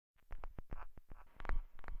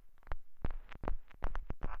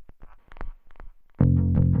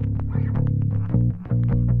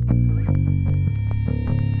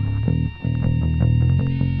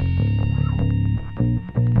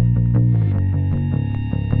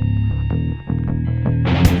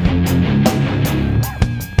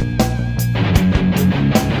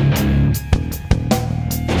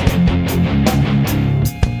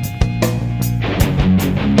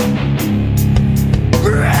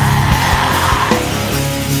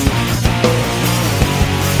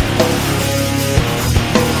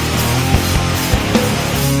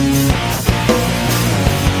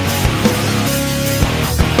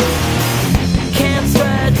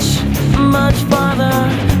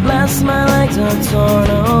words are torn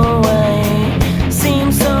away.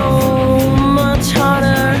 Seems so much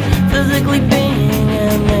harder physically being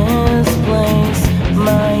in this place.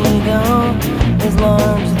 My ego is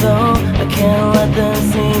large though I can't let them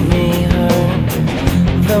see me hurt.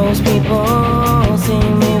 Those people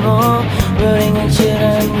seem evil, rooting and shit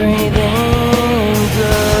and breathing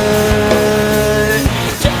dirt.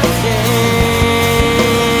 Just in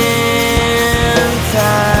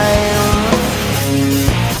time,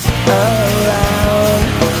 allowed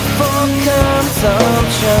for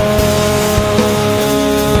consumption.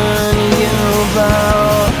 You bow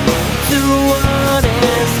to what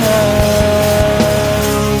is held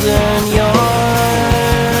in your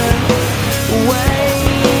way.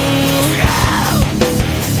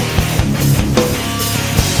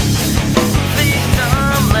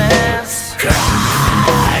 Victimless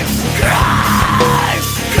crime.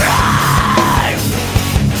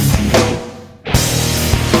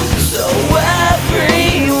 So everyone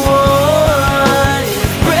is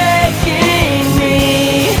breaking me.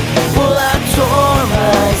 Well, I tore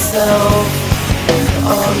myself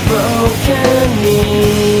on broken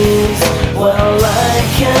knees. Well, I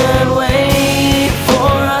can't wait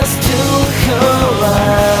for us to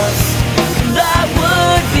collapse. That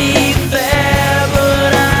would be fair,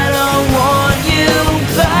 but I don't want you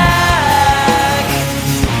back.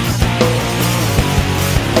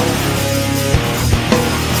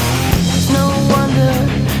 No wonder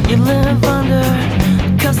you live under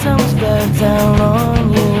customs bear down on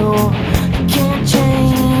you. Can't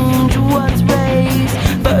change what's raised.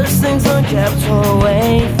 First things are kept your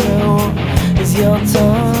way through. Is your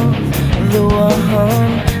tongue the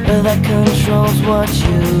one that controls what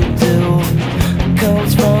you do?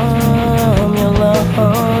 Comes from your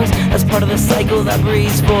lungs as part of the cycle that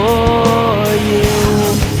breathes for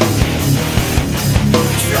you.